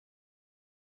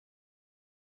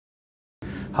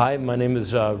Hi, my name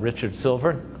is Richard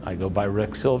Silver. I go by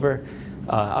Rick Silver.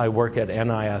 I work at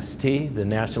NIST, the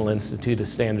National Institute of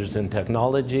Standards and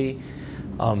Technology.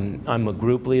 I'm a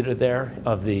group leader there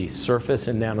of the Surface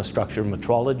and Nanostructure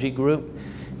Metrology group.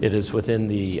 It is within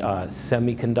the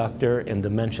Semiconductor and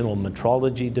Dimensional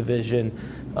Metrology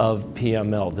division of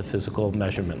PML, the Physical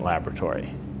Measurement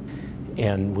Laboratory.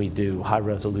 And we do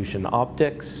high-resolution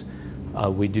optics.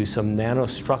 We do some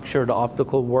nanostructured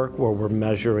optical work where we're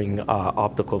measuring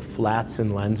optical flats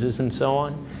and lenses and so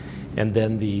on. And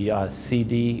then the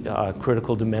CD,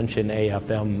 critical dimension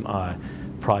AFM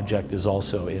project is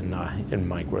also in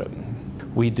my group.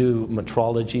 We do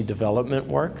metrology development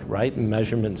work, right, and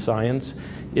measurement science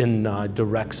in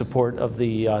direct support of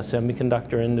the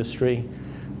semiconductor industry.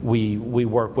 We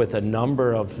work with a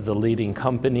number of the leading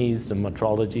companies, the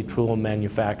metrology tool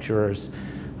manufacturers.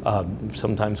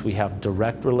 Sometimes we have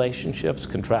direct relationships,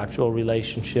 contractual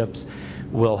relationships.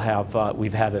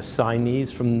 We've had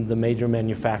assignees from the major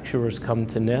manufacturers come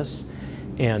to NIST,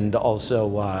 and also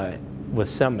with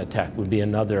SEMATECH would be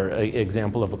another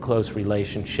example of a close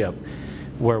relationship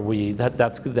where that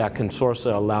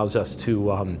consortia allows us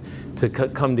to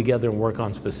come together and work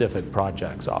on specific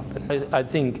projects often. I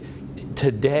think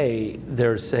today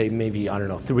there's, say, maybe, I don't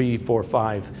know, 3, 4,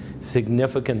 5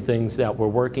 significant things that we're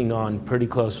working on pretty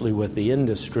closely with the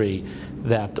industry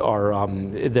that are,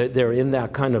 they're in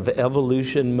that kind of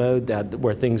evolution mode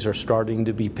where things are starting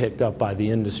to be picked up by the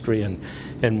industry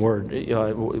and we're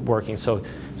working. So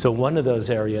one of those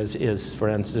areas is, for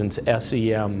instance,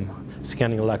 SEM,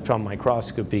 scanning electron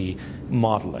microscopy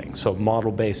modeling, so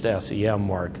model-based SEM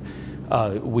work.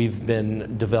 We've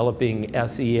been developing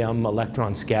SEM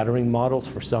electron scattering models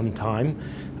for some time.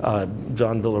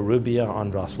 John Villarrubia,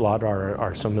 Andras Vlad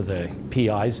are some of the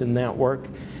PIs in that work.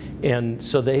 And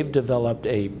so they've developed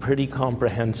a pretty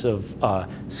comprehensive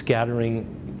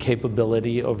scattering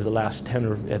capability over the last 10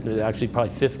 or actually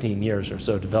probably 15 years or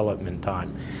so development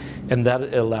time. And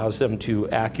that allows them to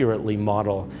accurately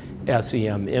model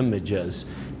SEM images,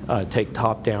 take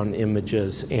top-down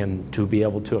images, and to be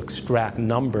able to extract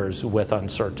numbers with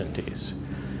uncertainties.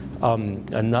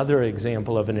 Another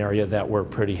example of an area that we're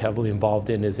pretty heavily involved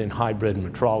in is in hybrid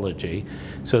metrology.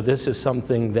 So this is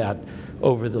something that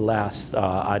over the last,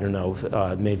 I don't know,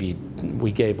 maybe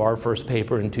we gave our first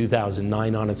paper in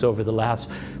 2009 on it. So over the last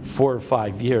 4 or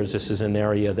 5 years, this is an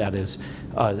area that is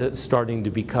starting to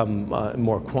become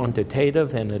more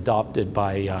quantitative and adopted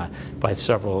by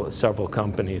several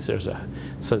companies. There's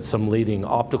some leading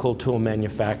optical tool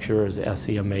manufacturers,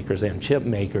 SEM makers, and chip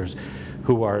makers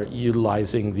who are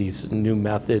utilizing these new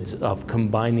methods of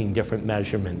combining different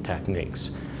measurement techniques.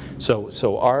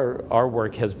 So our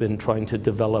work has been trying to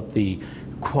develop the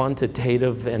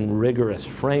quantitative and rigorous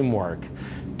framework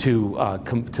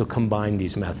to combine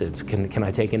these methods. Can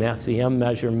I take an SEM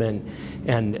measurement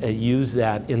and use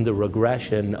that in the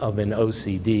regression of an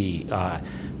OCD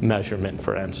measurement,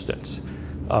 for instance?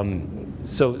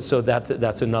 So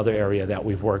that's another area that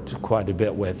we've worked quite a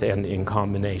bit with, and in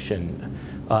combination.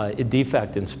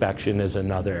 Defect inspection is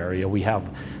another area. We have,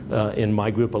 in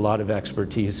my group, a lot of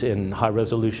expertise in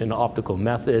high-resolution optical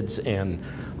methods and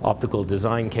optical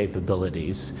design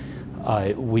capabilities.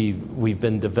 We've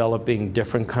been developing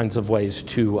different kinds of ways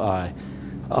to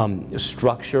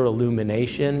structure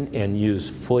illumination and use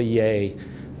Fourier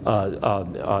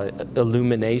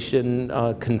illumination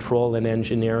control and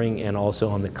engineering, and also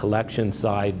on the collection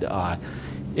side.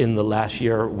 In the last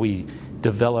year, we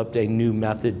developed a new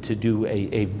method to do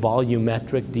a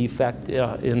volumetric defect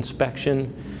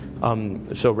inspection.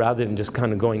 So rather than just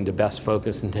kind of going to best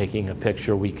focus and taking a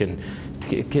picture, we can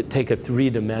take a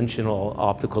 3-dimensional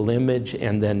optical image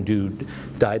and then do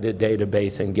data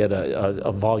database and get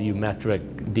a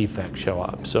volumetric defect show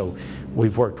up. So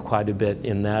we've worked quite a bit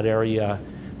in that area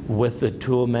with the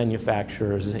tool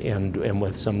manufacturers and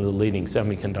with some of the leading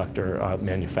semiconductor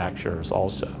manufacturers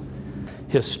also.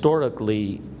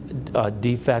 Historically,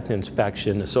 defect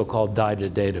inspection is so-called data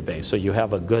database. So you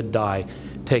have a good die,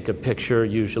 take a picture,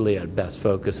 usually at best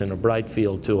focus in a bright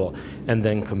field tool, and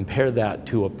then compare that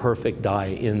to a perfect die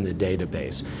in the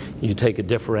database. You take a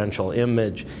differential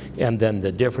image, and then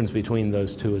the difference between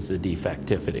those two is the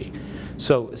defectivity.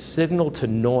 So signal to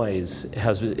noise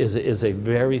is a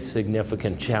very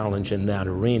significant challenge in that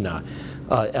arena.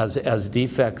 As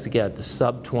defects get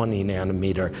sub 20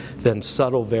 nanometer, then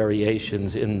subtle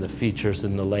variations in the features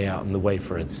in the layout and the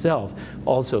wafer itself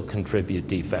also contribute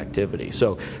defectivity.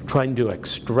 So trying to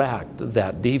extract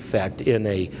that defect in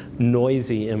a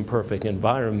noisy, imperfect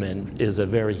environment is a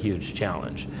very huge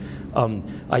challenge.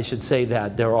 I should say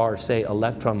that there are, say,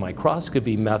 electron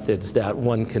microscopy methods that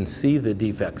one can see the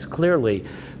defects clearly,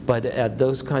 but at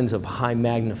those kinds of high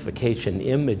magnification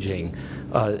imaging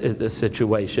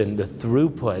situation, the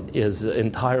throughput is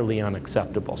entirely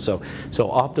unacceptable. So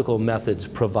optical methods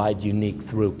provide unique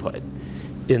throughput.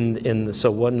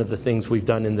 So one of the things we've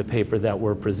done in the paper that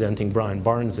we're presenting, Brian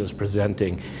Barnes is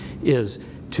presenting, is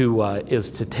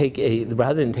to take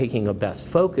rather than taking a best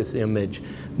focus image,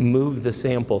 move the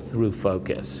sample through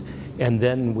focus. And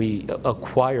then we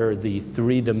acquire the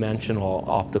three-dimensional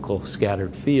optical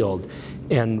scattered field,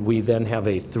 and we then have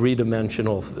a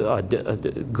three-dimensional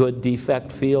good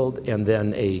defect field, and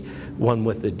then one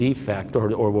with the defect, or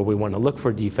where we want to look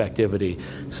for defectivity,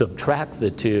 subtract the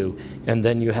two, and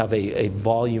then you have a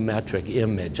volumetric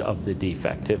image of the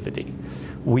defectivity.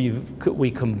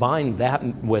 We combine that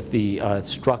with the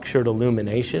structured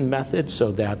illumination method,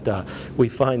 so that we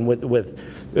find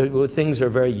with things are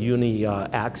very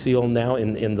uniaxial now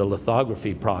in the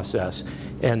lithography process,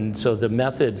 and so the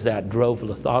methods that drove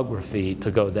lithography to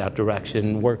go that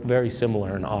direction work very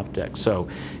similar in optics. So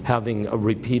having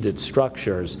repeated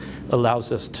structures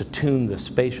allows us to tune the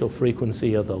spatial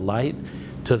frequency of the light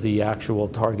to the actual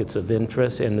targets of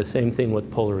interest, and the same thing with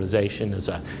polarization is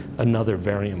another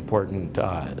very important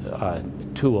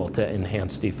tool to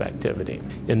enhance defectivity.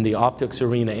 In the optics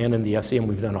arena and in the SEM,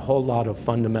 we've done a whole lot of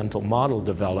fundamental model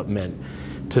development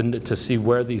to see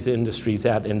where these industries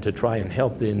at, and to try and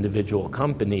help the individual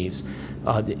companies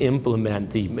to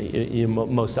implement the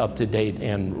most up-to-date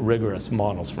and rigorous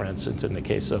models. For instance, in the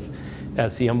case of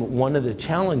SEM, one of the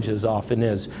challenges often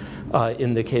is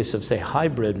in the case of, say,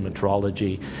 hybrid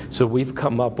metrology. So we've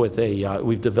come up with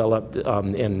we've developed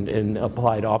in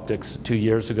applied optics 2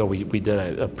 years ago, we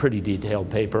did a pretty detailed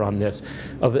paper on this,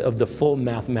 of the full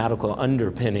mathematical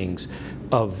underpinnings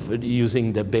of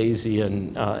using the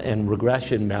Bayesian and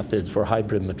regression methods for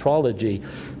hybrid metrology,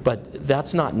 but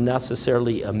that's not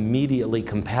necessarily immediately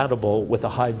compatible with a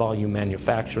high volume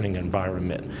manufacturing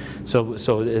environment.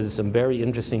 So there's some very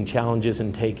interesting challenges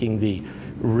in taking the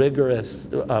rigorous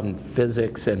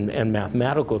physics and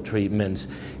mathematical treatments,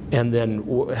 and then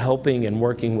helping and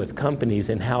working with companies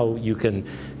in how you can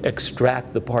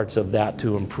extract the parts of that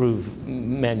to improve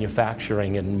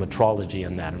manufacturing and metrology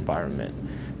in that environment.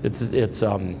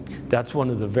 That's one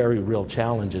of the very real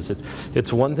challenges.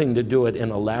 It's one thing to do it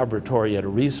in a laboratory at a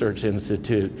research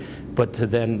institute, but to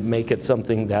then make it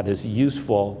something that is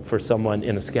useful for someone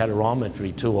in a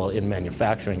scatterometry tool in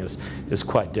manufacturing is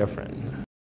quite different.